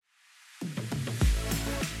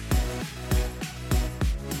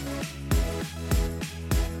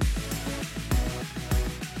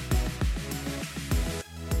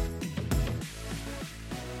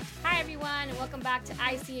back to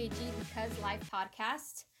ICAG Because Life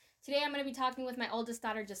podcast. Today I'm going to be talking with my oldest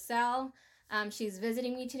daughter, Giselle. She's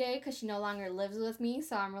visiting me today because she no longer lives with me,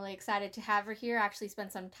 so I'm really excited to have her here. I actually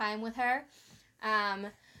spent some time with her.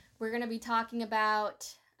 We're going to be talking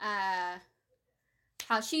about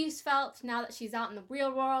how she's felt now that she's out in the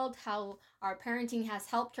real world, how our parenting has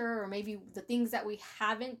helped her, or maybe the things that we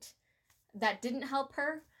haven't, that didn't help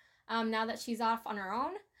her now that she's off on her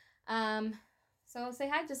own. So say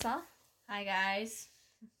hi, Giselle. Hi, guys.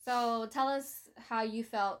 So tell us how you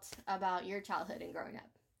felt about your childhood and growing up.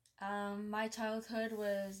 My childhood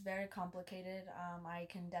was very complicated. I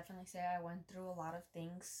can definitely say I went through a lot of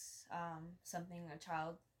things, something a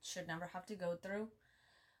child should never have to go through.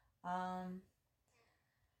 I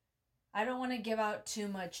don't want to give out too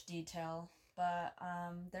much detail, but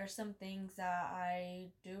there's some things that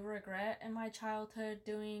I do regret in my childhood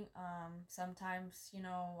doing. Sometimes,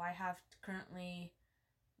 I have currently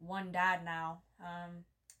one dad now.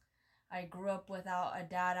 I grew up without a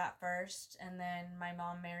dad at first, and then my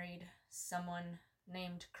mom married someone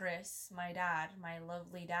named Chris, my dad, my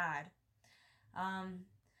lovely dad.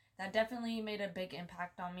 That definitely made a big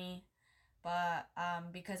impact on me, but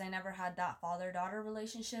because I never had that father-daughter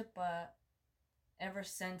relationship, but ever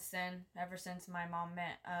since then, ever since my mom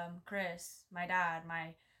met Chris, my dad,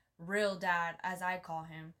 my real dad, as I call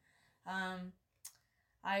him,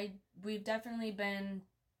 we've definitely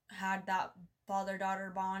had that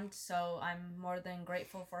father-daughter bond, so I'm more than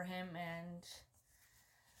grateful for him. And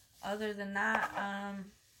other than that,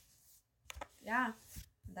 yeah,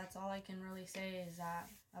 that's all I can really say is that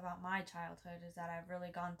about my childhood, is that I've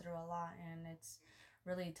really gone through a lot, and it's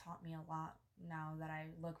really taught me a lot now that I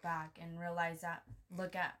look back and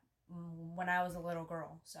look at when I was a little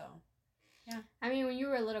girl. So yeah, I mean, when you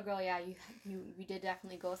were a little girl, yeah, you did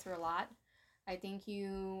definitely go through a lot. I think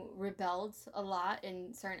you rebelled a lot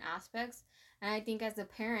in certain aspects, and I think as a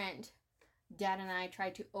parent, Dad and I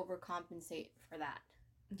tried to overcompensate for that.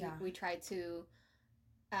 yeah, we tried to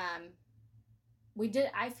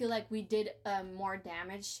I feel like we did more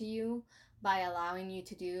damage to you by allowing you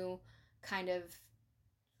to do kind of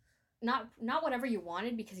not whatever you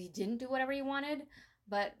wanted, because you didn't do whatever you wanted,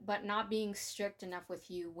 but not being strict enough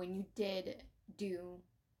with you when you did do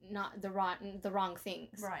not the wrong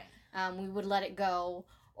things. right. We would let it go,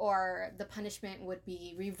 or the punishment would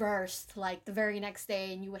be reversed like the very next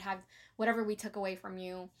day, and you would have whatever we took away from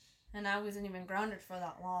you. And I wasn't even grounded for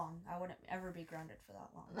that long. I wouldn't ever be grounded for that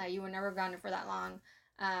long. Like, you were never grounded for that long.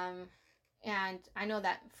 And I know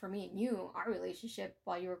that for me and you, our relationship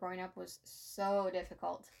while you were growing up was so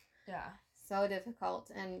difficult. Yeah. So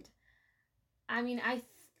difficult. And I mean,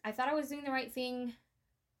 I thought I was doing the right thing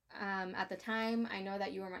at the time. I know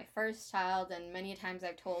that you were my first child, and many times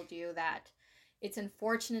I've told you that it's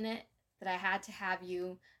unfortunate that I had to have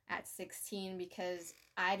you at 16 because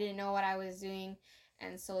I didn't know what I was doing.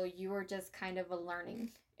 And so you were just kind of a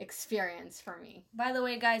learning experience for me. By the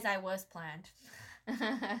way, guys, I was planned.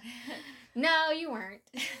 No, you weren't.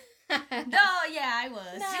 No, yeah, I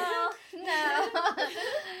was. No,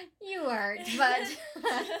 you weren't.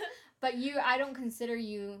 But I don't consider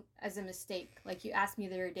you as a mistake. Like, you asked me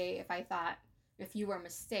the other day if you were a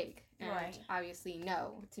mistake, and right. Obviously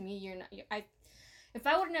no. To me, you're not. If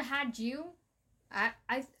I wouldn't have had you,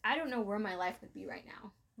 I don't know where my life would be right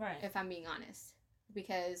now. Right. If I'm being honest,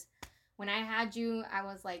 because when I had you, I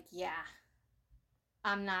was like, yeah,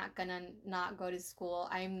 I'm not gonna not go to school.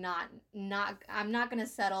 I'm not gonna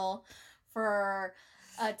settle for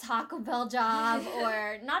a Taco Bell job,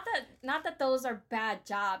 or not that those are bad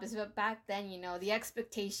jobs, but back then, the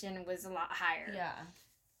expectation was a lot higher.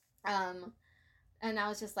 Yeah. And I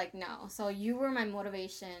was just like, no. So you were my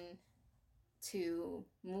motivation to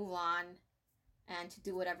move on and to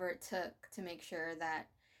do whatever it took to make sure that,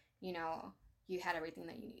 you had everything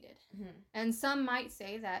that you needed. Mm-hmm. And some might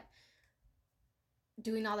say that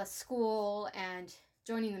doing all the school and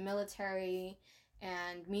joining the military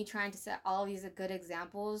and me trying to set all these good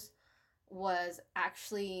examples was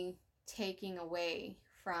actually taking away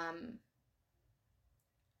from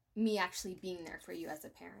me actually being there for you as a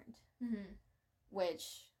parent. Mm-hmm.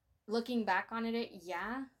 Which, looking back on it,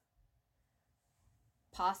 yeah,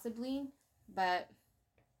 possibly, but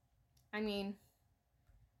I mean,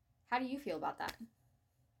 how do you feel about that?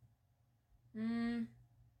 Do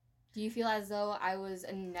you feel as though I was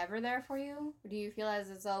never there for you? Or do you feel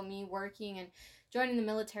as though me working and joining the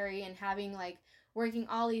military and having, working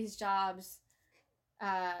all these jobs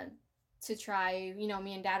to try,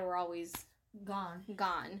 me and Dad were always Gone.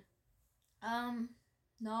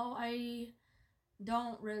 No, I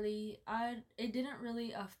don't really, it didn't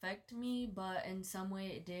really affect me, but in some way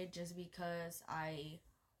it did, just because I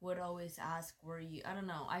would always ask, were you, I don't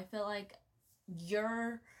know, I feel like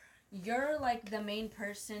you're like the main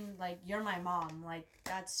person, like you're my mom, like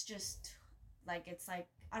that's just like, it's like,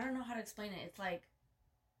 I don't know how to explain it.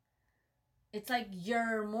 It's like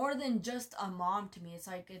you're more than just a mom to me. It's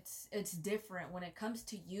like it's different when it comes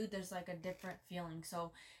to you. There's like a different feeling.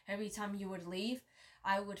 So every time you would leave,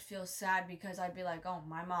 I would feel sad because I'd be like, oh,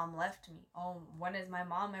 my mom left me. Oh, when is my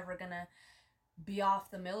mom ever gonna be off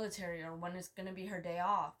the military, or when is gonna be her day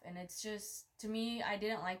off? And it's just, to me, I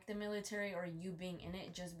didn't like the military or you being in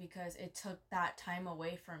it just because it took that time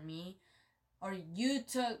away from me, or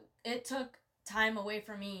it took time away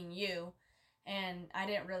from me and you, and I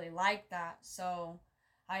didn't really like that. So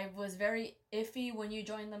I was very iffy when you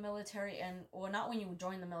joined the military, and well, not when you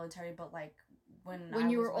joined the military, but like when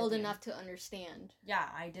you was were with old you. enough to understand. Yeah,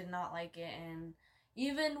 I did not like it. And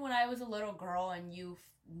even when I was a little girl and you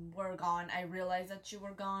were gone, I realized that you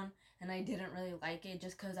were gone, and I didn't really like it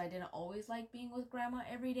just because I didn't always like being with grandma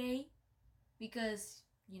every day, because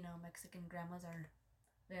Mexican grandmas are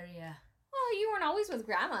very Well, you weren't always with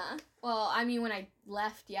grandma. Well, I mean, when I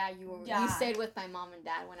left, yeah, you stayed with my mom and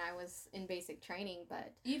dad when I was in basic training,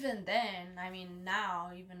 but even then, I mean,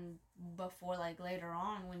 now, even before, like later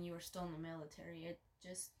on when you were still in the military, it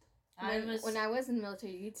just when I was in the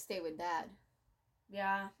military, you'd stay with dad.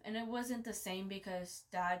 Yeah, and it wasn't the same because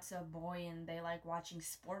dad's a boy and they like watching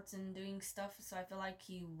sports and doing stuff, so I feel like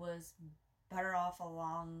he was better off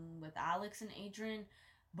along with Alex and Adrian.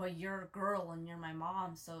 But you're a girl and you're my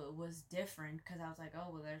mom, so it was different because I was like,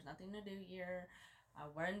 oh, well, there's nothing to do here.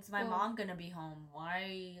 When's my mom gonna be home?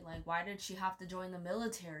 Why did she have to join the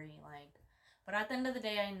military? Like, but at the end of the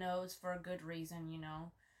day, I know it's for a good reason.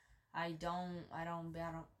 I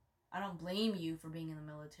don't blame you for being in the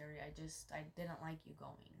military. I didn't like you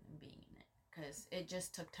going and being in it because it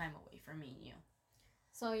just took time away from me and you.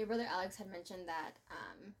 So your brother Alex had mentioned that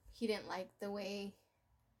he didn't like the way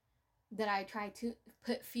that I tried to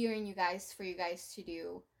put fear in you guys for you guys to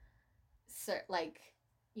do,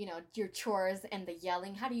 your chores and the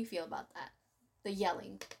yelling. How do you feel about that? The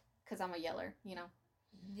yelling, because I'm a yeller,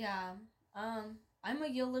 Yeah, I'm a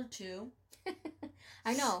yeller too.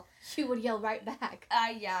 I know, you would yell right back.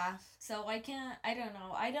 Yeah, so I don't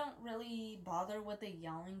know, I don't really bother with the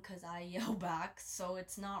yelling because I yell back, so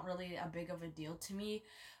it's not really a big of a deal to me,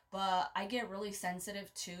 but I get really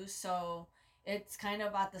sensitive too, so it's kind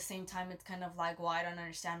of at the same time, it's kind of like, well, I don't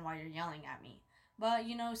understand why you're yelling at me. But,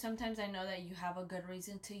 sometimes I know that you have a good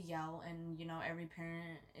reason to yell, and, every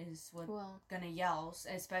parent is gonna yell,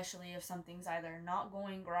 especially if something's either not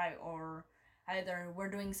going right or either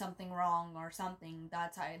we're doing something wrong or something.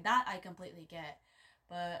 That I completely get.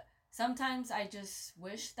 But sometimes I just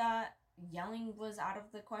wish that yelling was out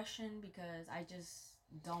of the question, because I just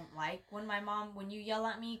don't like when you yell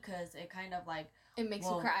at me, because it kind of like, it makes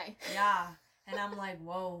you cry. Yeah. And I'm like,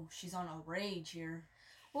 whoa, she's on a rage here.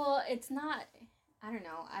 Well, it's not, I don't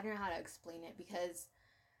know how to explain it, because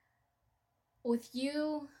with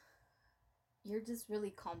you, you're just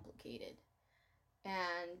really complicated.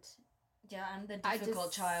 And yeah, I'm the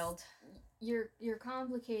difficult child. You're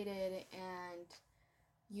complicated, and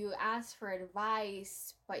you ask for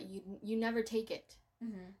advice, but you never take it.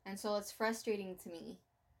 Mm-hmm. And so it's frustrating to me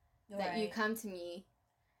that you come to me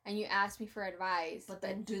and you ask me for advice, but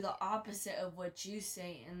then do the opposite of what you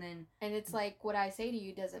say, and it's like, what I say to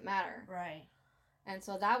you doesn't matter. Right. And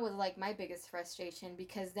so that was like my biggest frustration,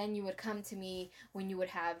 because then you would come to me when you would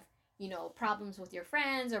have, problems with your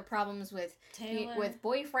friends or problems with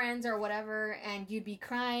boyfriends or whatever, and you'd be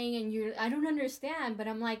crying and I don't understand, but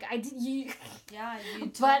I'm like, I did you yeah,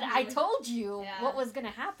 you but I told you what was going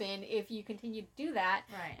to happen if you continue to do that.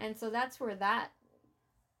 Right. And so that's where that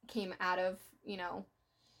came out of,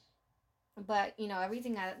 but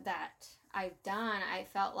everything that I've done, I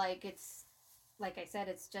felt like it's, like I said,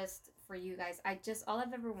 it's just for you guys. All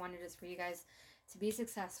I've ever wanted is for you guys to be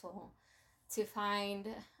successful, to find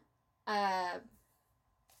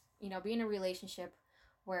be in a relationship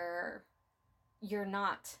where you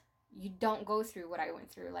don't go through what I went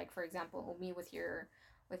through. Like, for example, me with your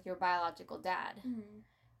biological dad. Mm-hmm.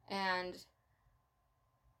 And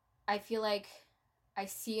I feel like I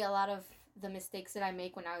see a lot of the mistakes that I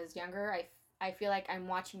make when I was younger. I feel like I'm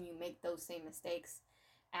watching you make those same mistakes,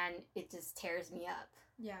 and it just tears me up.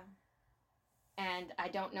 Yeah. And I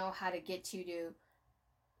don't know how to get you to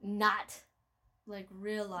not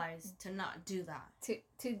realize to not do that,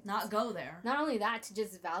 to not go there. Not only that, to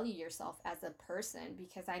just value yourself as a person,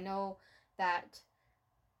 because I know that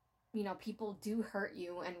people do hurt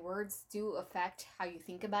you, and words do affect how you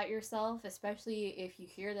think about yourself, especially if you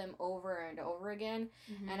hear them over and over again.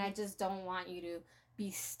 Mm-hmm. And I just don't want you to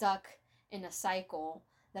be stuck in a cycle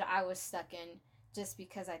that I was stuck in just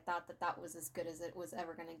because I thought that that was as good as it was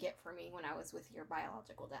ever going to get for me when I was with your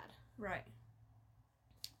biological dad. Right.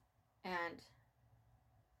 And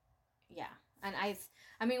yeah. And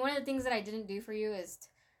I mean, one of the things that I didn't do for you is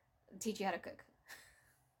teach you how to cook.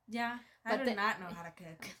 Yeah. I did not know how to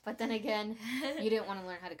cook. But then again, you didn't want to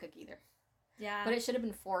learn how to cook either. Yeah. But it should have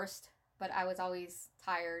been forced, but I was always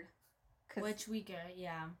tired. Which we get,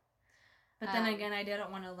 yeah. But then again, I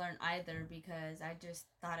didn't want to learn either because I just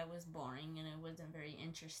thought it was boring and it wasn't very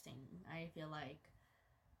interesting. I feel like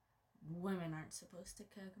women aren't supposed to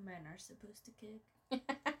cook, men are supposed to cook.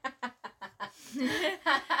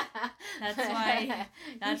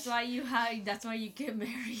 That's why you get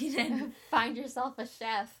married and find yourself a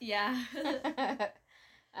chef. Yeah.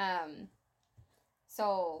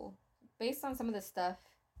 So based on some of the stuff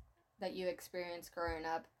that you experienced growing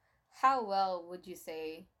up, how well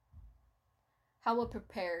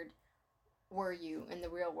prepared were you in the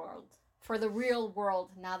real world? For the real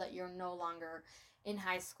world, now that you're no longer in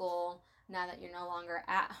high school, now that you're no longer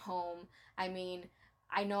at home. I mean,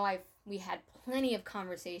 I know we had plenty of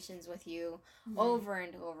conversations with you over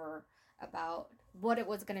and over about what it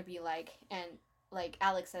was going to be like. And like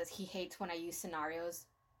Alex says, he hates when I use scenarios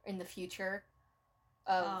in the future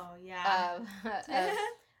of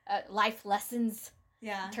life lessons.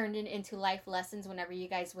 Yeah. Turned into life lessons whenever you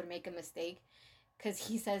guys would make a mistake. Because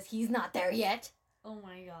he says he's not there yet. Oh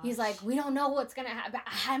my gosh. He's like, we don't know what's going to happen.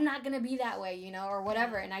 I'm not going to be that way, or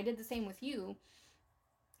whatever. Yeah. And I did the same with you.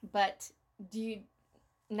 But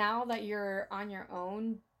now that you're on your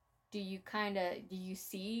own, do you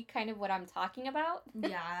see kind of what I'm talking about?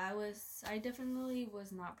 Yeah, I definitely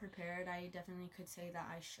was not prepared. I definitely could say that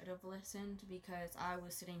I should have listened because I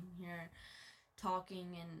was sitting here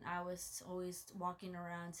talking and I was always walking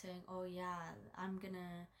around saying, oh yeah,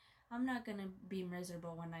 I'm not gonna be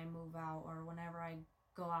miserable when I move out or whenever I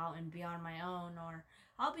go out and be on my own, or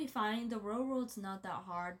I'll be fine. The real world's not that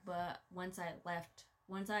hard. But once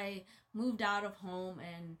I moved out of home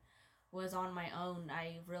and was on my own,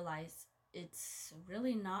 I realized it's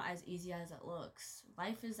really not as easy as it looks.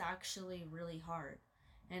 Life is actually really hard.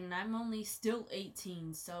 And I'm only still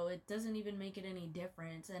 18, so it doesn't even make it any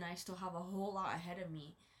difference. And I still have a whole lot ahead of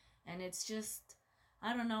me. And it's just,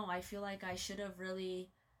 I don't know, I feel like I should have really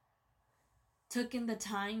taken the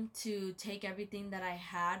time to take everything that I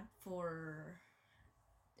had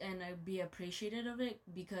and be appreciative of it,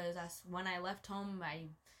 because when I left home, I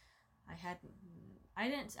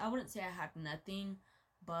wouldn't say I had nothing,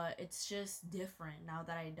 but it's just different now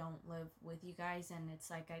that I don't live with you guys, and it's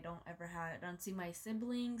like I don't see my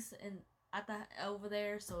siblings over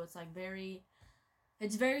there, so it's like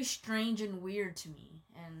it's very strange and weird to me,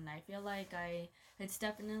 and I feel like it's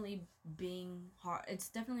definitely hard. It's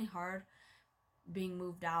definitely hard being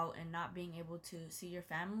moved out and not being able to see your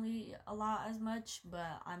family a lot as much,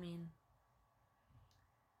 but I mean,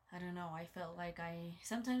 I don't know,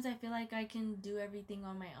 sometimes I feel like I can do everything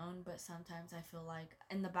on my own, but sometimes I feel like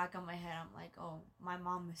in the back of my head I'm like, oh, my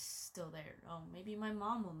mom is still there, oh, maybe my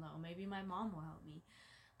mom will know, maybe my mom will help me.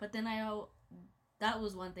 But then that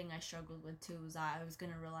was one thing I struggled with too, was that I was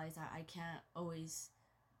gonna realize that I can't always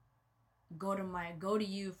go to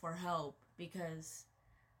you for help, because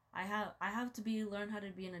I have to learn how to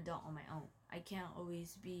be an adult on my own. I can't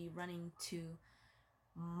always be running to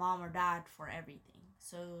mom or dad for everything.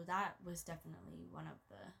 So that was definitely one of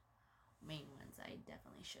the main ones I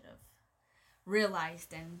definitely should have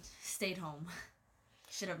realized and stayed home.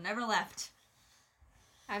 Should have never left.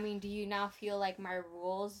 I mean, do you now feel like my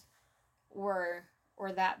rules were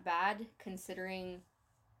that bad considering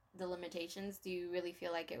the limitations? Do you really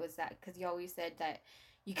feel like it was that? Because you always said that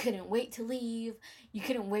you couldn't wait to leave, you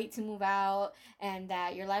couldn't wait to move out, and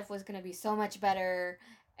that your life was going to be so much better.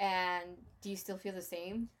 And do you still feel the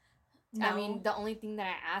same? No. I mean, the only thing that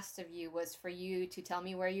I asked of you was for you to tell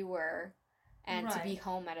me where you were and to be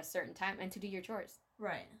home at a certain time and to do your chores.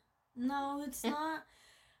 Right. No, it's not.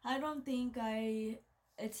 I don't think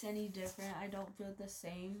it's any different. I don't feel the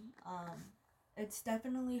same. It's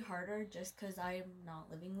definitely harder just because I'm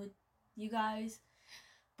not living with you guys.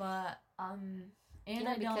 But, and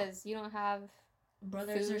yeah, because you don't have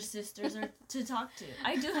brothers food or sisters to talk to.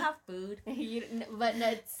 I do have food. But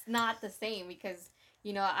it's not the same because,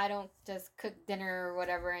 I don't just cook dinner or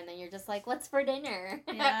whatever and then you're just like, what's for dinner?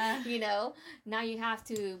 Yeah. Now you have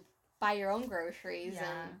to buy your own groceries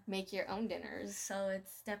and make your own dinners. So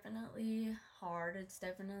it's definitely hard. It's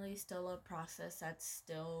definitely still a process that's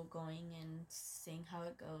still going and seeing how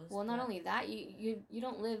it goes. Well, not only that, you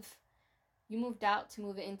don't live, you moved out to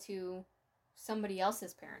move into somebody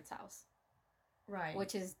else's parents' house. Right.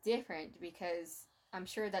 Which is different because I'm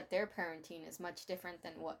sure that their parenting is much different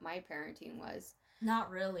than what my parenting was. Not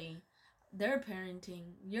really. Your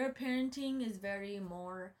parenting is very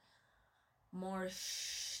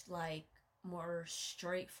like more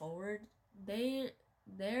straightforward.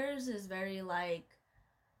 Theirs is very like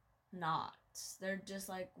not. They're just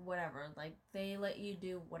like whatever. Like they let you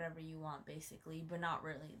do whatever you want basically, but not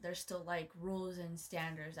really. There's still like rules and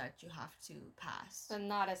standards that you have to pass. But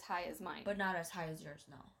not as high as mine. But not as high as yours,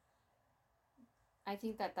 no. I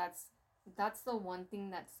think that's the one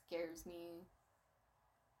thing that scares me,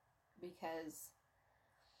 because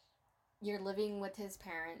you're living with his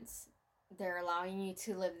parents. They're allowing you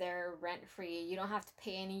to live there rent free. You don't have to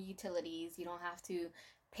pay any utilities. You don't have to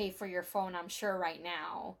pay for your phone, I'm sure, right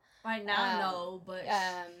now. Right now, no, but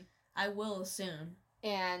I will soon.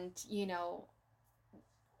 And,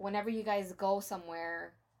 whenever you guys go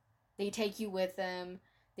somewhere, they take you with them.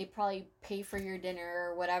 They probably pay for your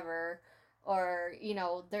dinner or whatever. Or,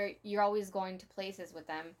 you're always going to places with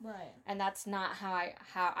them. Right. And that's not how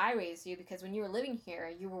I raised you, because when you were living here,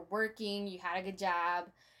 you were working, you had a good job,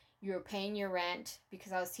 you were paying your rent,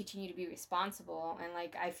 because I was teaching you to be responsible. And,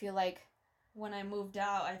 like, I feel like when I moved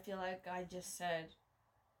out, I feel like I just said,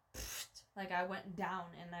 like I went down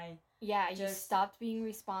and I... Yeah, you stopped being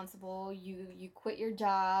responsible. You quit your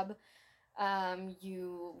job. Now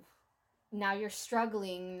you're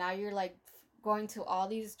struggling. Now you're, like, going to all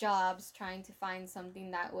these jobs trying to find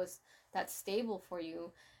something that's stable for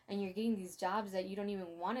you, and you're getting these jobs that you don't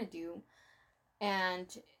even want to do,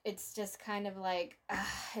 and it's just kind of like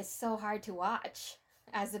it's so hard to watch.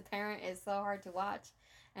 As a parent, it's so hard to watch,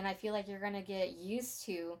 and I feel like you're gonna get used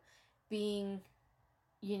to being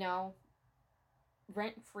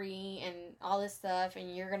rent free and all this stuff,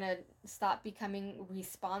 and you're gonna stop becoming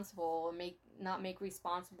responsible and not make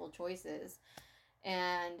responsible choices.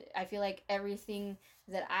 And I feel like everything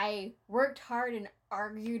that I worked hard and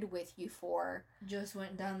argued with you for just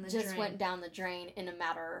went down the drain in a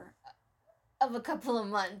matter of a couple of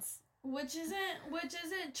months. Which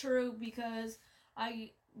isn't true, because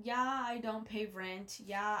I don't pay rent.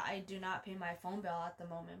 Yeah, I do not pay my phone bill at the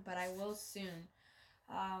moment, but I will soon.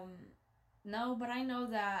 No, but I know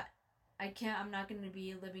that I'm not going to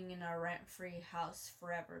be living in a rent-free house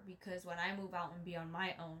forever, because when I move out and be on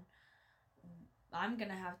my own, I'm going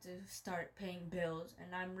to have to start paying bills,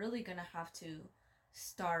 and I'm really going to have to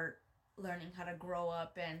start learning how to grow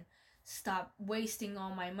up and stop wasting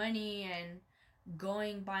all my money and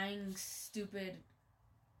buying stupid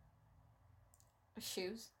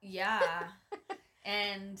shoes. Yeah.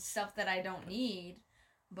 And stuff that I don't need.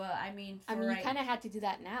 But I mean, you kind of had to do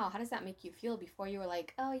that now. How does that make you feel? Before you were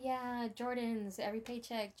like, oh yeah, Jordans, every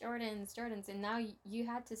paycheck, Jordans, and now you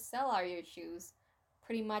had to sell all your shoes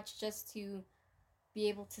pretty much just to be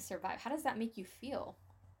able to survive. How does that make you feel?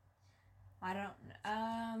 I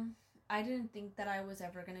didn't think that I was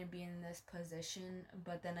ever going to be in this position,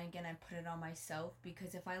 but then again, I put it on myself,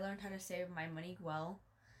 because if I learned how to save my money well,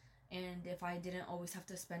 and if I didn't always have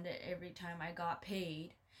to spend it every time I got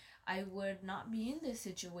paid, I would not be in this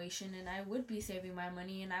situation, and I would be saving my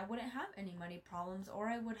money, and I wouldn't have any money problems, or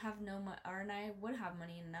I would have I would have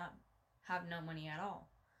money and not have no money at all.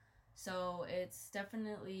 So it's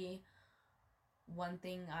definitely one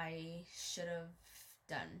thing I should have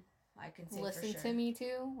done. I can say listen for sure. to me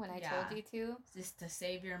too when I told you to. Just to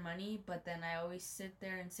save your money, but then I always sit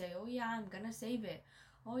there and say, oh yeah, I'm gonna save it.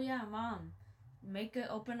 Oh yeah, Mom,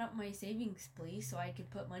 open up my savings, please, so I can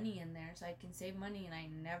put money in there, so I can save money, and I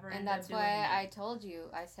never end up doing it. And that's why I told you.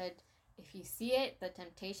 I said, if you see it, the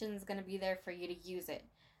temptation's gonna be there for you to use it.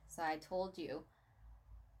 So I told you,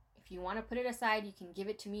 if you want to put it aside, you can give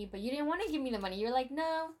it to me, but you didn't want to give me the money. You're like,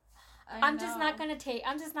 no. I'm just not gonna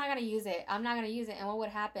use it. I'm not gonna use it. And what would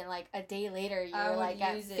happen? Like a day later, you're like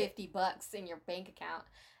at $50 in your bank account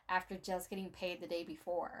after just getting paid the day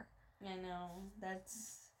before. I know,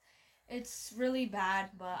 it's really bad,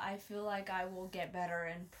 but I feel like I will get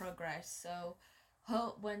better and progress. So,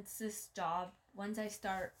 once I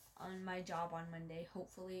start on my job on Monday,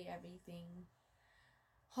 hopefully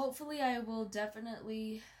I will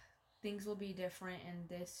definitely, things will be different, and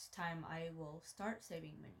this time I will start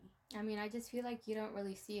saving money. I mean, I just feel like you don't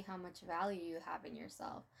really see how much value you have in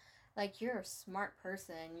yourself. Like, you're a smart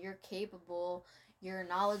person, you're capable, you're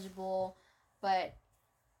knowledgeable, but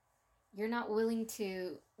you're not willing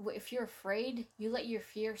to, if you're afraid, you let your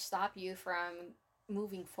fear stop you from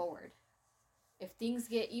moving forward. If things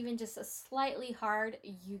get even just a slightly hard,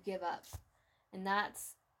 you give up. And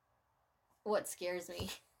that's what scares me.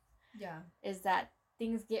 Yeah. Is that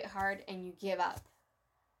things get hard and you give up.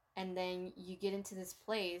 And then you get into this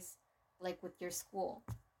place, like with your school.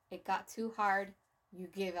 It got too hard, you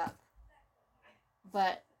give up.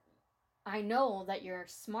 but I know that you're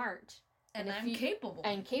smart. And I'm capable.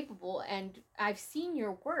 And capable. And I've seen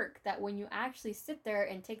your work, that when you actually sit there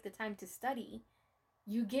and take the time to study,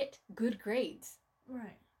 you get good grades.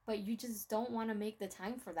 Right. But you just don't want to make the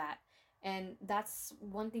time for that. And that's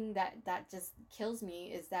one thing that just kills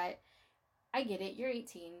me, is that I get it. You're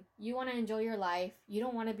 18. You want to enjoy your life. You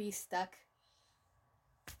don't want to be stuck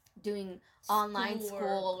doing online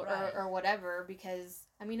school or whatever, because,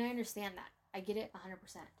 I mean, I understand that. I get it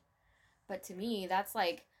 100%. But to me, that's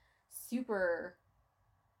like super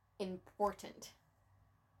important.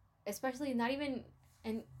 Especially not even,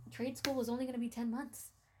 and trade school was only going to be 10 months.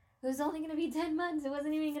 It was only going to be 10 months. It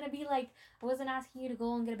wasn't even going to be like, I wasn't asking you to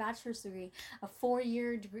go and get a bachelor's degree, a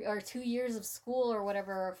 4-year degree, or 2 years of school or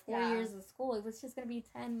whatever, or 4 years of school. It was just going to be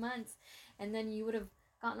 10 months. And then you would have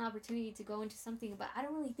gotten an opportunity to go into something. But I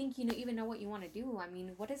don't really think you even know what you want to do. I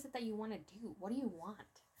mean, what is it that you want to do? What do you want?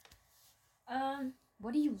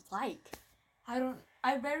 What do you like?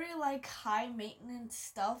 I very like high maintenance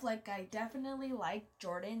stuff. Like, I definitely like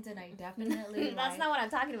Jordans, and I definitely That's not what I'm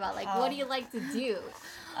talking about. Like, what do you like to do?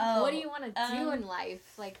 What do you want to do in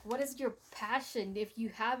life? Like, what is your passion, if you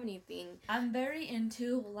have anything? I'm very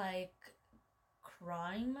into, like,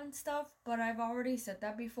 crime and stuff, but I've already said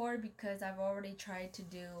that before, because I've already tried to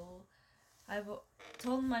do... I've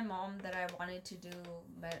told my mom that I wanted to do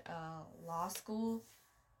law school,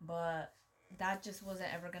 but that just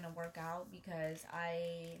wasn't ever gonna work out, because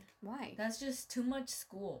Why? That's just too much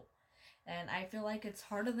school, and I feel like it's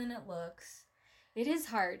harder than it looks. It is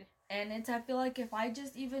hard, and I feel like if I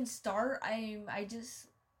just even start, I just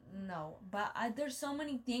no. But there's so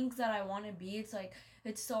many things that I want to be. It's like,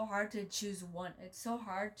 it's so hard to choose one. It's so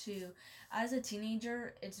hard to, as a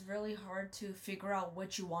teenager, it's really hard to figure out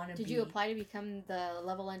what you want to be. Did you apply to become the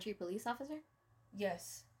level entry police officer?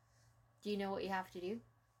 Yes. Do you know what you have to do?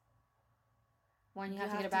 One, you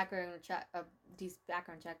have to get a background check,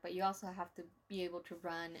 but you also have to be able to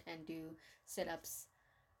run and do sit-ups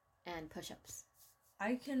and push-ups.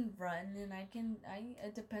 I can run, and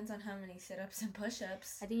it depends on how many sit-ups and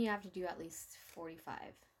push-ups. I think you have to do at least 45.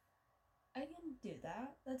 I can do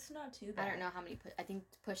that. That's not too bad. I don't know how many, I think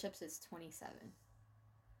push-ups is 27.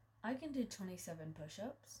 I can do 27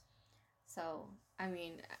 push-ups. So, I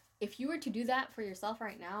mean, if you were to do that for yourself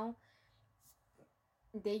right now,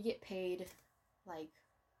 they get paid... like,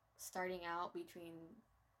 starting out between,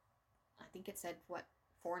 I think it said, what,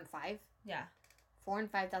 $4,000 and $5,000? Yeah. $4,000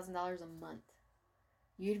 and $5,000 a month.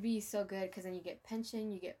 You'd be so good, because then you get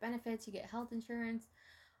pension, you get benefits, you get health insurance,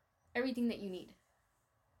 everything that you need.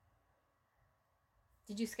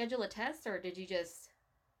 Did you schedule a test, or did you just,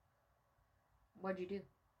 what'd you do?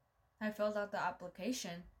 I filled out the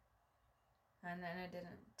application, and then it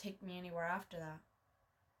didn't take me anywhere after that.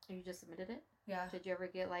 And you just submitted it? Yeah. Did you ever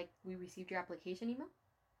get, like, we received your application email?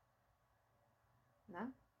 No?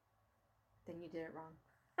 Then you did it wrong.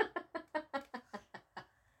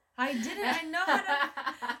 I didn't.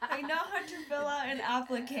 I know how to fill out an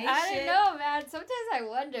application. I don't know, man. Sometimes I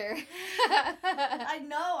wonder. I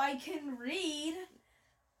know I can read.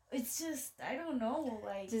 It's just, I don't know,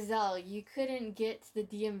 like... Giselle, you couldn't get to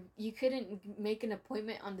the you couldn't make an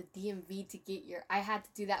appointment on the DMV to get I had to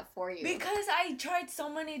do that for you. Because I tried so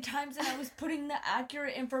many times, and I was putting the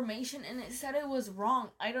accurate information, and it said it was wrong.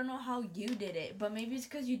 I don't know how you did it, but maybe it's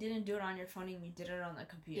because you didn't do it on your phone and you did it on the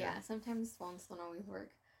computer. Yeah, sometimes phones don't always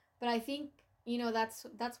work. But I think,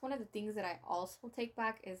 that's one of the things that I also take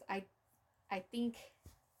back, is I think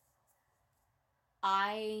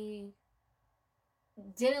I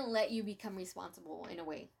didn't let you become responsible in a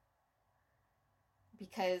way,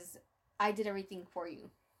 because I did everything for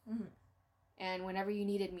you. Mm-hmm. And whenever you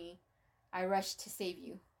needed me, I rushed to save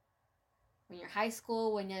you. When you're high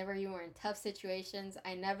school, whenever you were in tough situations,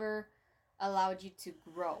 I never allowed you to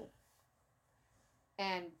grow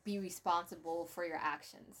and be responsible for your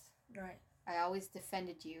actions. Right. I always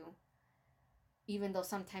defended you, even though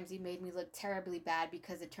sometimes you made me look terribly bad,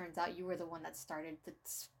 because it turns out you were the one that started the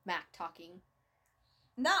smack talking.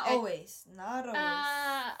 Not always.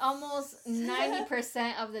 Almost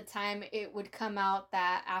 90% of the time, it would come out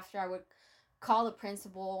that after I would call the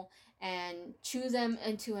principal and chew them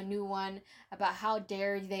into a new one about how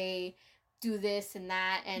dare they do this and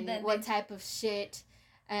that, and what type of shit,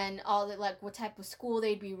 and all that, like, what type of school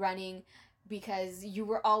they'd be running, because you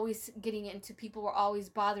were always getting into, people were always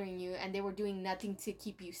bothering you, and they were doing nothing to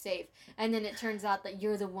keep you safe. And then it turns out that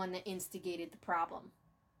you're the one that instigated the problem.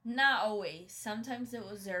 Not always. Sometimes it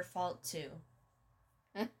was their fault too.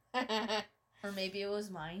 Or maybe it was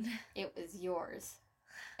mine. It was yours.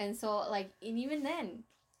 And so, like, and even then,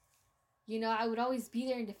 I would always be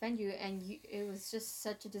there and defend you, and it was just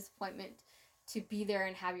such a disappointment to be there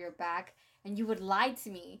and have your back. And you would lie to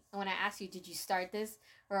me. And when I asked you, did you start this?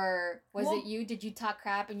 Or was it you? Did you talk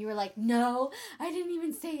crap? And you were like, no, I didn't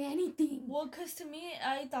even say anything. Well, because to me,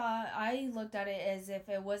 I looked at it as if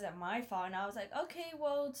it wasn't my fault. And I was like, okay,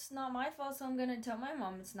 well, it's not my fault, so I'm going to tell my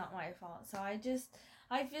mom it's not my fault. So I just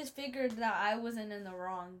figured that I wasn't in the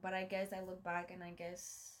wrong. But I guess I look back and I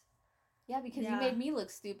guess... Yeah, because you made me look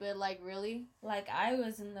stupid. Like, really? Like, I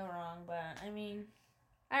was in the wrong, but, I mean...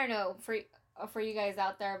 I don't know, for you guys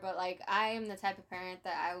out there, but, like, I am the type of parent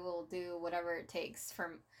that I will do whatever it takes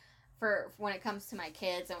for when it comes to my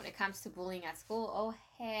kids and when it comes to bullying at school. Oh,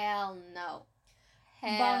 hell no.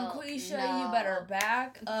 Bonquisha, no. You better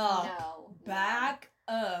back up. No. Back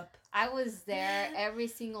up. I was there every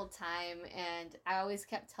single time, and I always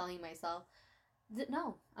kept telling myself,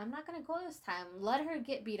 no, I'm not going to go this time. Let her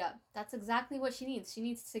get beat up. That's exactly what she needs. She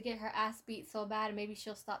needs to get her ass beat so bad, and maybe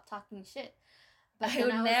she'll stop talking shit. But I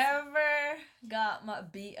never got my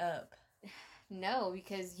beat up. No,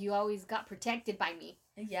 because you always got protected by me.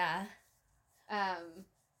 Yeah.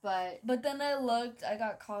 But then I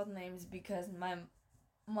got called names because my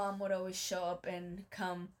mom would always show up and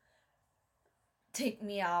come take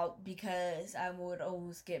me out because I would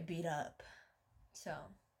always get beat up. So.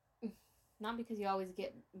 Not because you always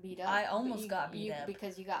get beat up. I almost got beat up.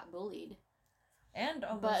 Because you got bullied. And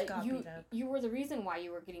almost got beat up. You were the reason why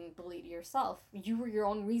you were getting bullied yourself. You were your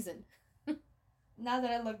own reason. Now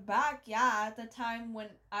that I look back, yeah, at the time when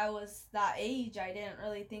I was that age, I didn't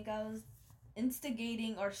really think I was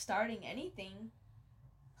instigating or starting anything.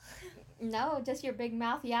 No, just your big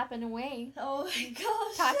mouth yapping away. Oh my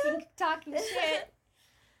gosh. Talking shit.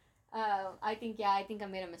 I think I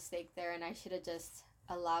made a mistake there, and I should have just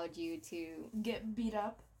allowed you to get beat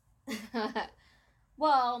up.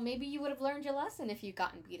 Well, maybe you would have learned your lesson if you'd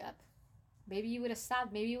gotten beat up. Maybe you would have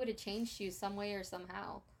stopped. Maybe you would have changed you some way or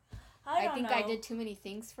somehow. I think I did too many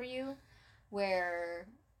things for you where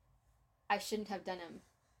I shouldn't have done them.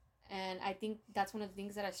 And I think that's one of the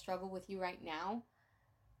things that I struggle with you right now,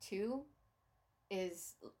 too,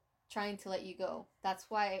 is trying to let you go. That's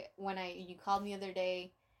why when you called me the other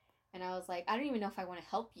day and I was like, I don't even know if I want to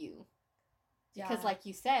help you. Yeah. Because like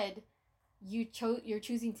you said, you're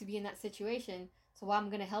choosing to be in that situation, so why am I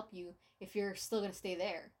going to help you if you're still going to stay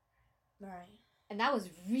there? Right. And that was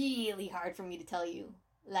really hard for me to tell you.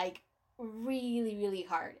 Like, really, really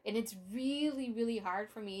hard. And it's really, really hard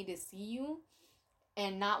for me to see you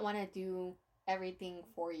and not want to do everything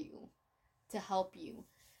for you, to help you,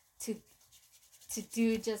 to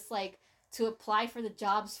do just like, to apply for the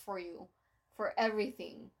jobs for you, for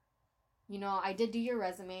everything. You know, I did do your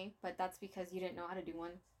resume, but that's because you didn't know how to do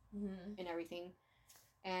one. Mm-hmm. And everything.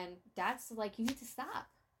 And that's like, you need to stop.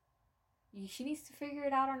 She needs to figure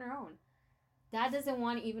it out on her own. Dad doesn't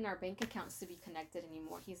want even our bank accounts to be connected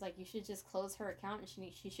anymore. He's like, you should just close her account and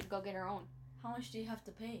she should go get her own. How much do you have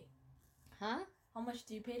to pay? Huh? How much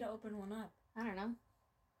do you pay to open one up? I don't know.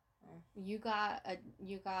 Oh.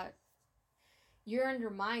 You're under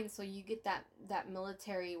mine, so you get that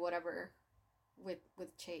military whatever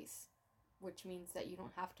with Chase, which means that you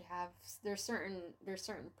don't have to have, there's certain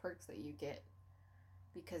perks that you get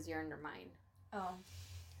because you're under mine. Oh.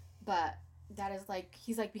 But that is like,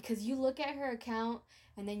 he's like, because you look at her account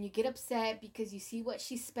and then you get upset because you see what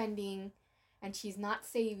she's spending and she's not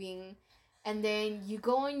saving, and then you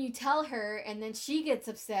go and you tell her and then she gets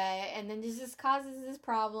upset and then this just causes this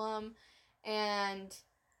problem. And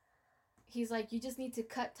he's like, you just need to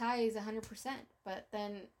cut ties 100%. But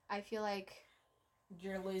then I feel like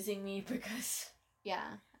you're losing me because... Yeah,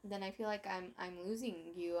 then I feel like I'm losing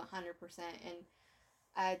you 100%, and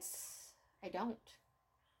I don't.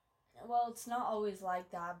 Well, it's not always like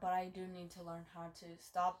that, but I do need to learn how to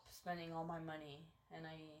stop spending all my money, and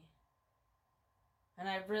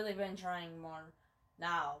I've really been trying more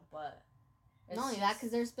now, but... Not only that,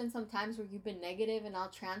 because there's been some times where you've been negative, and I'll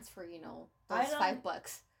transfer, those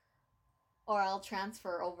 $5. Or I'll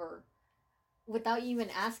transfer over without you even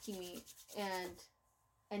asking me,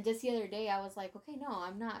 and just the other day, I was like, okay, no,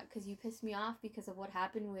 I'm not, because you pissed me off because of what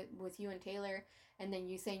happened with you and Taylor, and then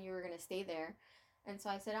you saying you were going to stay there. And so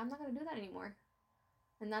I said, I'm not going to do that anymore.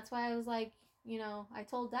 And that's why I was like, I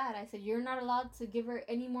told Dad, I said, you're not allowed to give her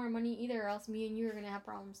any more money either, or else me and you are going to have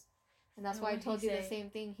problems. And that's why I told you the same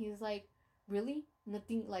thing. He was like, really?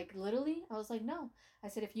 Nothing, like, literally? I was like, no. I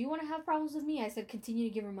said, if you want to have problems with me, I said, continue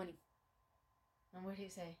to give her money. And what did he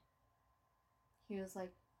say? He was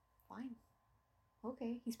like, fine.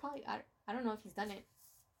 Okay. He's probably, I don't know if he's done it.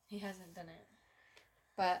 He hasn't done it.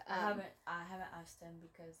 But I haven't asked him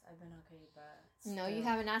because I've been okay, but still. No, you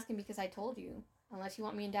haven't asked him because I told you. Unless you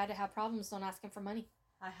want me and Dad to have problems, don't ask him for money.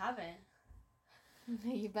 I haven't.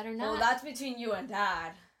 You better not. Well, that's between you and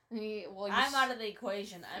Dad. I'm out of the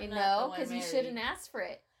equation. I'm not the one because you married. shouldn't ask for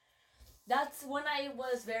it. That's when I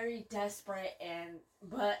was very desperate,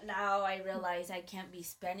 but now I realize I can't be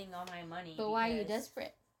spending all my money. But why are you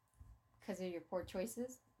desperate? Because of your poor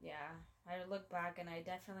choices? Yeah. I look back and I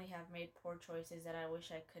definitely have made poor choices that I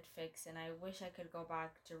wish I could fix, and I wish I could go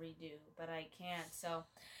back to redo, but I can't. So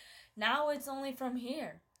now it's only from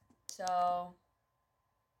here. So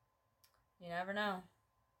you never know.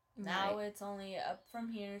 Right. Now it's only up from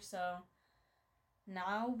here, so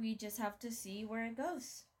now we just have to see where it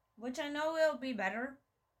goes. Which I know it'll be better.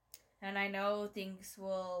 And I know things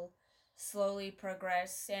will slowly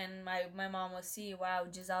progress, and my mom will see, wow,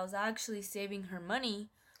 Giselle's actually saving her money.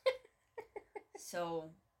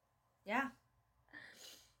 So, yeah.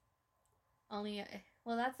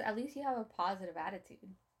 That's, at least you have a positive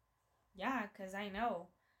attitude. Yeah, because I know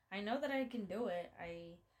that I can do it.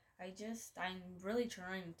 I'm really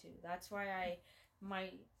trying to. That's why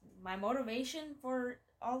my motivation for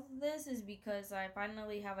all of this is because I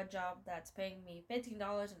finally have a job that's paying me $15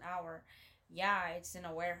 an hour. Yeah, it's in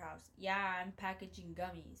a warehouse. Yeah, I'm packaging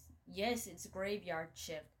gummies. Yes, it's graveyard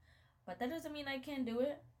shift. But that doesn't mean I can't do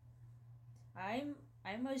it.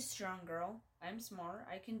 I'm a strong girl. I'm smart.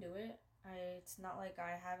 I can do it. It's not like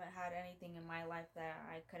I haven't had anything in my life that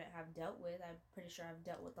I couldn't have dealt with. I'm pretty sure I've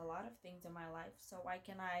dealt with a lot of things in my life. So why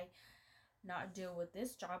can I not deal with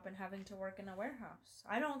this job and having to work in a warehouse?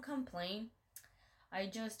 I don't complain. I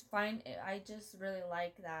just really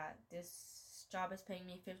like that this job is paying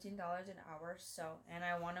me $15 an hour. So, and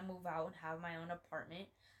I want to move out and have my own apartment.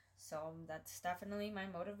 So that's definitely my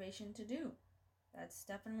motivation to do. That's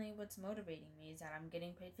definitely what's motivating me, is that I'm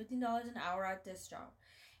getting paid $15 an hour at this job.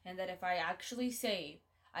 And that if I actually save,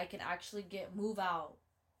 I can actually move out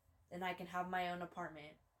and I can have my own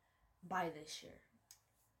apartment by this year.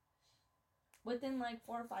 Within like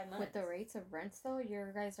 4 or 5 months. With the rates of rents, though, you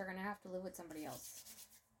guys are going to have to live with somebody else.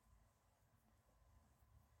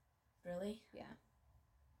 Really? Yeah.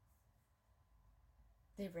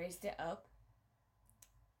 They've raised it up?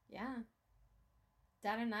 Yeah.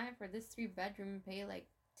 Dad and I, for this 3-bedroom, pay like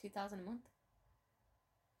 $2,000 a month.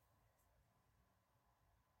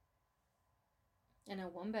 And a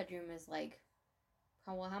 1-bedroom is like,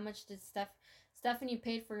 how much did Stephanie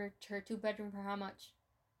paid for her 2-bedroom for how much?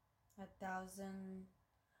 1,000.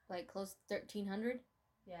 Like close to 1,300?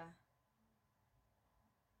 Yeah.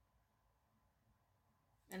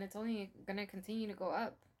 And it's only gonna continue to go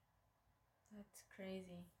up. That's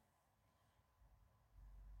crazy.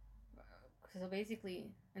 So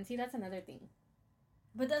basically, and see, that's another thing.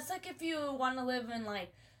 But that's like if you want to live in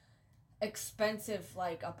like expensive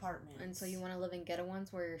like apartments. And so you want to live in ghetto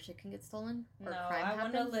ones where your shit can get stolen? Or no, I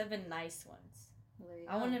want to live in nice ones. Well,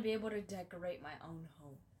 I want to be able to decorate my own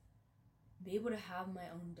home. Be able to have my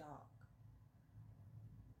own dog.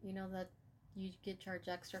 You know that you get charged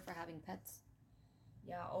extra for having pets?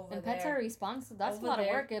 Yeah, and pets are responsible. That's a lot of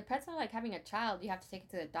work. Pets are like having a child. You have to take it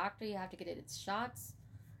to the doctor. You have to get it its shots.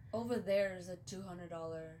 Over there is a $200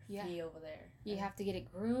 fee over there. You have to get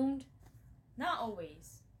it groomed. Not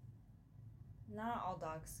always. Not all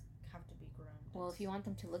dogs have to be groomed. Well, if you want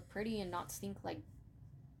them to look pretty and not stink like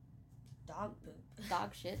dog poop,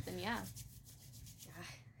 dog shit, then yeah.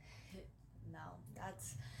 No,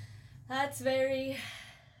 that's very,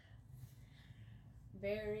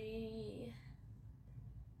 very.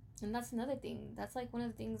 And that's another thing. That's like one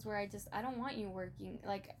of the things where I don't want you working.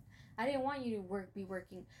 Like, I didn't want you to be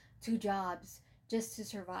working 2 jobs just to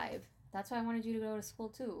survive. That's why I wanted you to go to school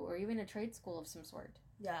too, or even a trade school of some sort.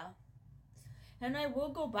 Yeah. And I will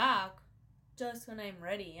go back just when I'm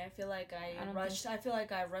ready. I feel like I feel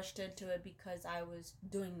like I rushed into it because I was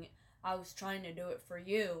trying to do it for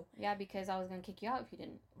you. Yeah, because I was going to kick you out if you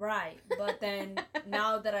didn't. Right. But then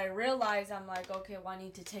now that I realize, I'm like, okay, well, I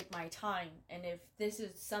need to take my time. And if this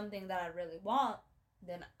is something that I really want,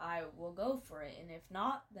 then I will go for it. And if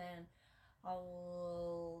not, then I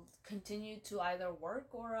will continue to either work,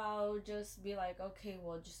 or I'll just be like, okay,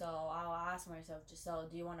 well, Giselle, I'll ask myself, Giselle,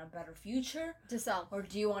 do you want a better future? Giselle. Or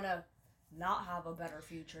do you want to not have a better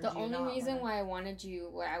future? The only reason why I wanted you,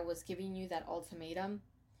 where I was giving you that ultimatum,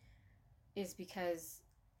 is because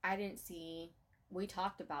I didn't see, we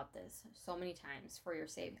talked about this so many times for your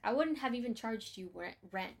saving. I wouldn't have even charged you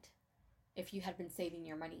rent if you had been saving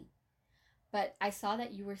your money. But I saw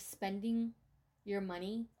that you were spending your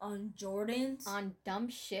money on Jordans, on dumb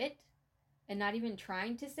shit, and not even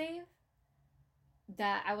trying to save.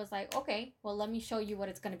 That I was like, okay, well, let me show you what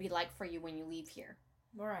it's going to be like for you when you leave here.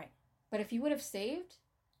 Right. But if you would have saved,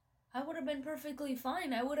 I would have been perfectly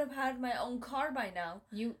fine. I would have had my own car by now.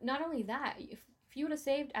 You, not only that, If you would have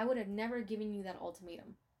saved, I would have never given you that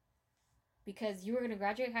ultimatum. Because you were going to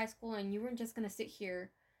graduate high school and you weren't just going to sit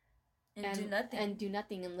here and do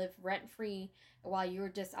nothing and live rent free while you were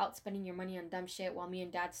just out spending your money on dumb shit while me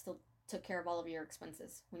and dad still took care of all of your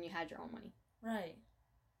expenses when you had your own money. Right.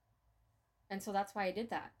 And so that's why I did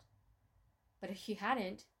that. But if you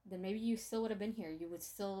hadn't, then maybe you still would have been here. You would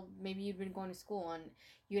still, maybe you'd been going to school and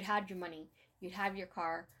you'd had your money, you'd have your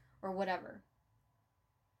car or whatever.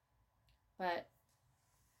 But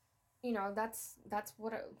you know, that's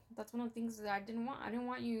one of the things that I didn't want. I didn't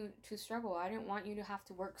want you to struggle. I didn't want you to have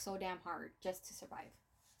to work so damn hard just to survive.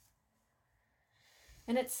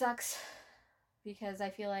 And it sucks because I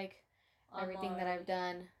feel like everything that I've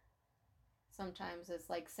done sometimes is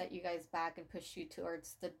like set you guys back and push you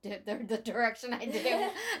towards the direction I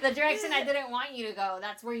didn't want you to go.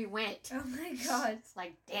 That's where you went. Oh my god. It's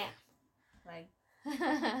like, damn. Like,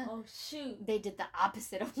 oh shoot. They did the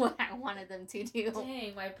opposite of what I wanted them to do.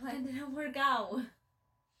 Dang, my plan didn't work out.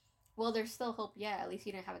 Well, there's still hope. Yeah, at least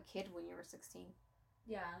you didn't have a kid when you were 16.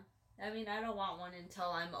 Yeah. I mean, I don't want one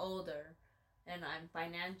until I'm older and I'm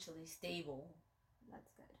financially stable.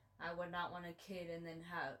 That's good. I would not want a kid and then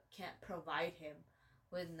can't provide him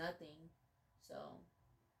with nothing. So,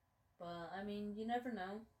 but I mean, you never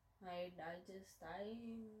know. I'm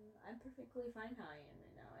perfectly fine how I am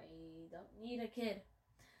right now. I don't need a kid.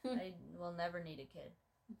 I will never need a kid.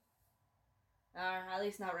 At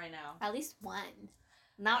least not right now. At least one.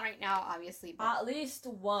 Not right now, obviously. But at least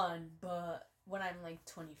one, but when I'm like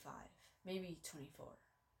 25, maybe 24.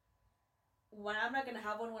 When I'm not gonna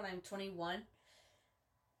have one when I'm 21,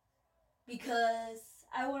 because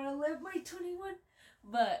I want to live my 21.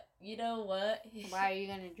 But you know what? Why, are you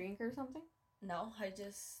gonna drink or something? No, I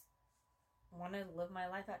just want to live my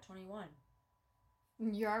life at 21.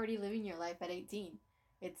 You're already living your life at 18.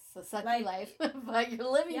 It's a sucky life, but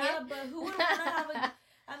you're living it. Yeah, but who would want to have a...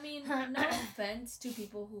 I mean, no offense to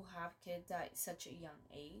people who have kids at such a young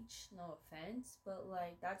age. No offense. But,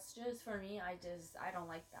 like, that's just, for me, I don't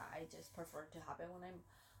like that. I just prefer to have it when I'm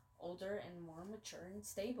older and more mature and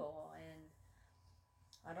stable. And,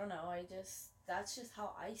 I don't know, that's just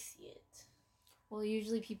how I see it. Well,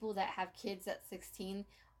 usually people that have kids at 16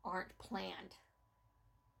 aren't planned.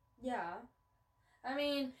 Yeah. I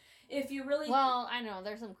mean, if you really... Well, I know,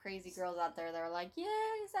 there's some crazy girls out there that are like,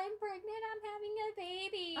 yes, I'm pregnant, I'm having a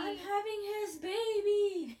baby. I'm having his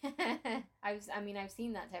baby. I've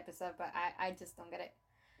seen that type of stuff, but I just don't get it.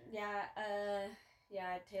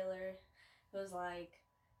 Yeah, Taylor was like,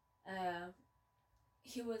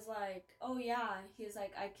 he was like, oh yeah, he's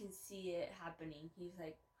like, I can see it happening. He's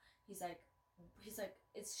like,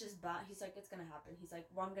 it's just bad. He's like, it's gonna happen. He's like,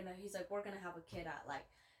 we're gonna have a kid at like,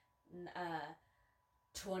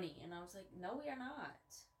 20. And I was like, no, we are not.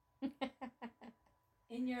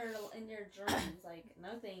 in your dreams, like,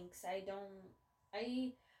 no thanks. I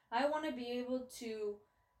want to be able to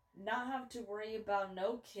not have to worry about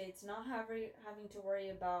no kids, not having to worry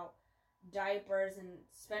about diapers and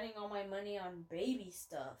spending all my money on baby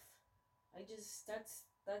stuff.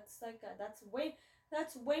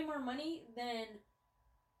 That's way more money than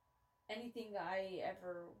anything I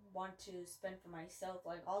ever want to spend for myself.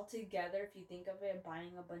 Like, all together, if you think of it,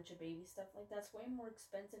 buying a bunch of baby stuff, like, that's way more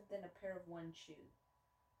expensive than a pair of one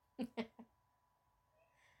shoe.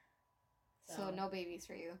 So no babies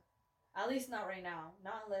for you. At least not right now.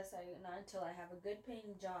 Not until I have a good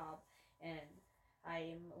paying job and I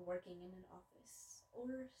am working in an office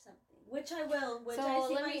or something. Which I will.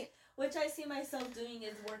 Which I see myself doing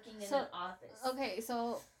is working in an office. Okay,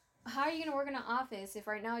 so how are you going to work in an office if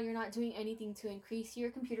right now you're not doing anything to increase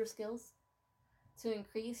your computer skills? To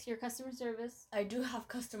increase your customer service? I do have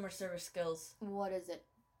customer service skills. What is it?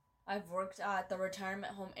 I've worked at the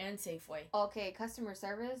retirement home and Safeway. Okay, customer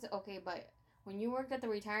service. Okay, but when you worked at the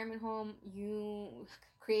retirement home, you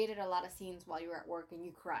created a lot of scenes while you were at work and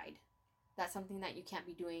you cried. That's something that you can't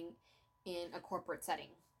be doing in a corporate setting.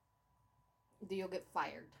 You'll get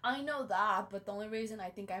fired. I know that, but the only reason I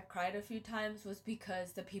think I've cried a few times was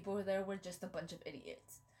because the people there were just a bunch of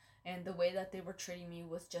idiots. And the way that they were treating me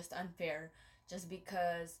was just unfair. Just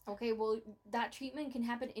because... Okay, well, that treatment can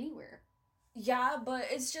happen anywhere. Yeah, but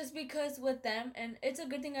it's just because with them, and it's a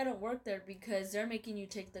good thing I don't work there because they're making you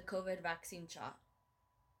take the COVID vaccine shot.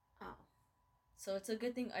 Oh. So it's a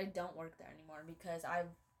good thing I don't work there anymore because I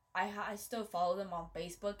still follow them on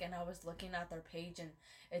Facebook and I was looking at their page and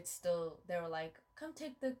it's still, they were like, come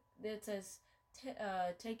take it says,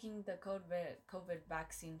 taking the COVID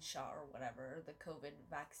vaccine shot or whatever, the COVID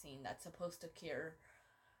vaccine that's supposed to cure.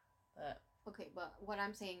 But okay, but what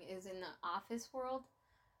I'm saying is in the office world,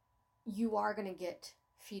 you are going to get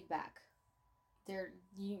feedback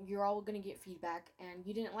you're all going to get feedback, and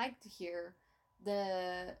you didn't like to hear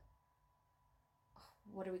the,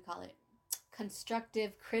 what do we call it,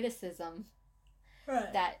 constructive criticism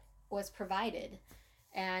that was provided,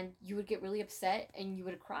 and you would get really upset and you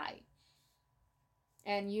would cry.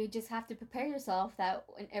 And you just have to prepare yourself that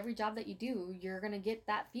in every job that you do, you're going to get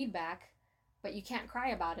that feedback, but you can't cry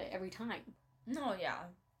about it every time. No, yeah.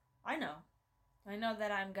 I know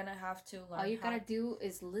that I'm going to have to learn. All you got to do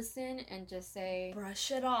is listen and just say, brush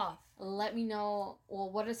it off. Let me know, well,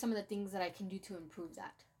 what are some of the things that I can do to improve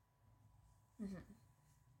that? Mm-hmm.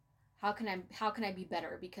 How can I be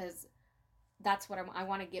better? Because that's what I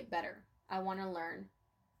want to get better. I want to learn.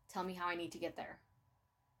 Tell me how I need to get there.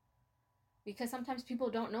 Because sometimes people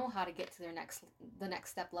don't know how to get to the next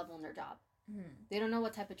step level in their job. Mm-hmm. They don't know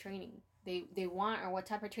what type of training they want, or what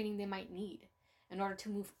type of training they might need in order to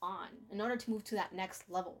move on, in order to move to that next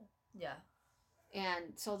level. Yeah.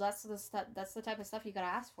 And so that's the type of stuff you gotta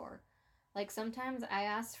ask for. Like, sometimes I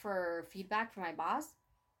ask for feedback from my boss,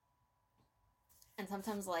 and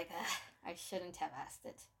sometimes, like, I shouldn't have asked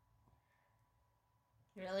it.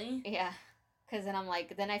 Really? Yeah. Because then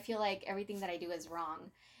then I feel like everything that I do is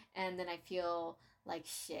wrong. And then I feel like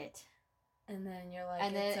shit. And then you're like,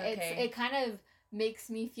 and then it kind of makes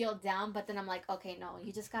me feel down, but then I'm like, okay, no,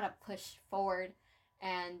 you just gotta push forward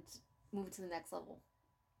and move to the next level.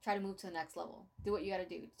 Try to move to the next level. Do what you gotta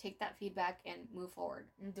do. Take that feedback and move forward.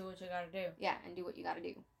 And do what you gotta do. Yeah, and do what you gotta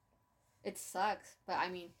do. It sucks, but I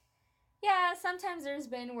mean, yeah, sometimes there's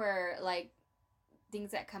been where, like,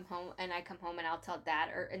 things that come home, and I come home and I'll tell Dad,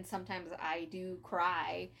 and sometimes I do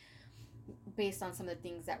cry based on some of the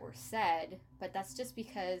things that were said, but that's just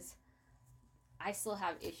because I still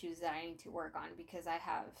have issues that I need to work on, because I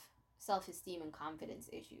have self-esteem and confidence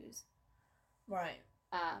issues. Right.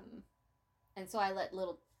 And so I let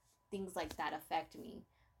little things like that affect me.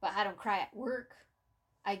 But I don't cry at work.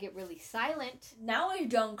 I get really silent. Now I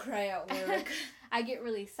don't cry at work. I get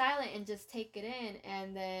really silent and just take it in,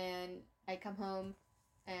 and then I come home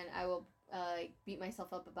and I will beat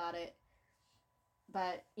myself up about it.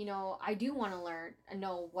 But, I do want to learn and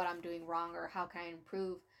know what I'm doing wrong or how can I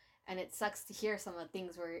improve. And it sucks to hear some of the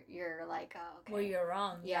things where you're like, oh, okay. Where you're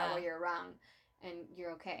wrong. Yeah, where you're wrong. And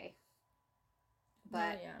you're okay.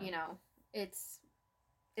 But, it's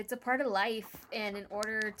a part of life. And in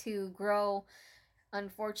order to grow,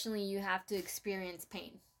 unfortunately, you have to experience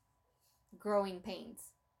pain. Growing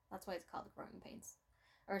pains. That's why it's called growing pains.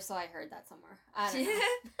 Or so I heard that somewhere. I don't know.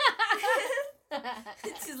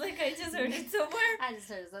 It's just like I just heard it somewhere. I just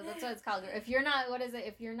heard it. So that's what it's called. If you're not, what is it?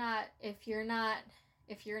 If you're not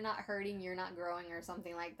hurting, you're not growing, or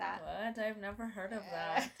something like that. What? I've never heard of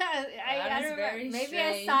that. I don't remember. Maybe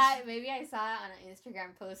strange. I saw it on an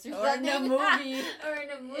Instagram post or something. In a movie. Or in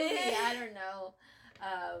a movie. I don't know.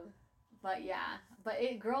 But yeah. But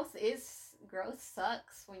growth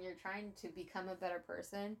sucks when you're trying to become a better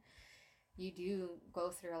person. You do go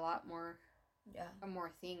through a lot more. Yeah.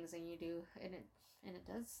 More things than you do, and it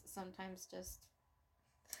does sometimes just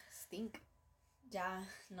stink. Yeah.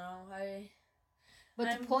 No,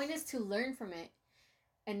 But the point is to learn from it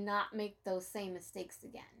and not make those same mistakes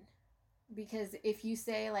again. Because if you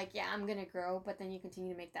say, like, yeah, I'm gonna grow, but then you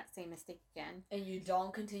continue to make that same mistake again, and you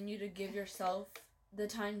don't continue to give yourself the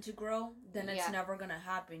time to grow, then it's never gonna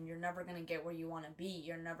happen. You're never gonna get where you want to be.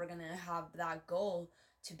 You're never gonna have that goal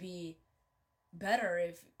to be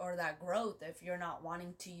better, or that growth, if you're not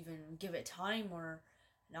wanting to even give it time, or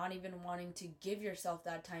not even wanting to give yourself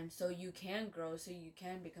that time so you can grow, so you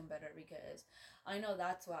can become better. Because I know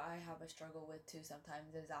that's what I have a struggle with too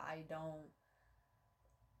sometimes, is that I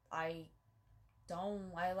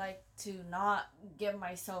like to not give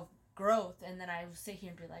myself growth, and then I sit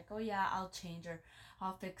here and be like, oh yeah, I'll change, or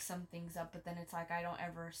I'll fix some things up, but then it's like I don't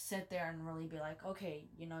ever sit there and really be like, okay,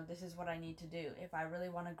 this is what I need to do. If I really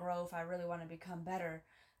want to grow, if I really want to become better,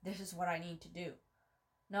 this is what I need to do.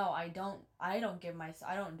 No, I don't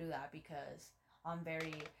do that, because I'm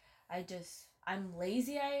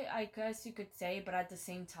lazy, I guess you could say, but at the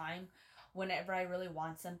same time, whenever I really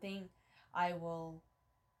want something, I will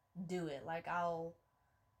do it. Like,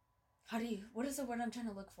 what is the word I'm trying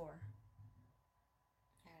to look for?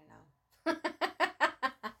 I don't know.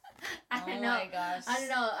 I don't know. Oh my gosh. I don't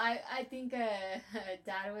know. I think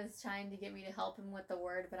Dad was trying to get me to help him with the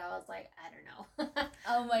word, but I was like, I don't know.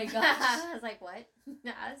 Oh my gosh. I was like, what?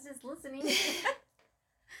 I was just listening.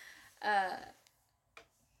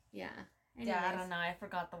 Yeah. Anyways. Yeah, I don't know. I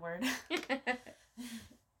forgot the word.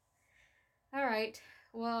 All right.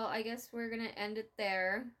 Well, I guess we're going to end it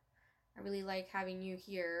there. I really like having you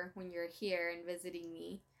here when you're here and visiting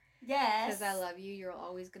me. Yes. Because I love you. You're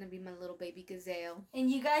always going to be my little baby gazelle.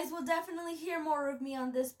 And you guys will definitely hear more of me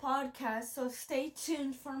on this podcast, so stay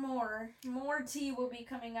tuned for more. More tea will be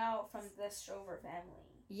coming out from the Strover family.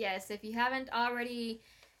 Yes, if you haven't already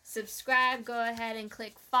subscribed, go ahead and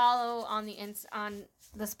click follow on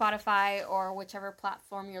the Spotify or whichever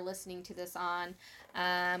platform you're listening to this on.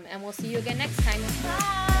 And we'll see you again next time.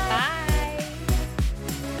 Bye. Bye.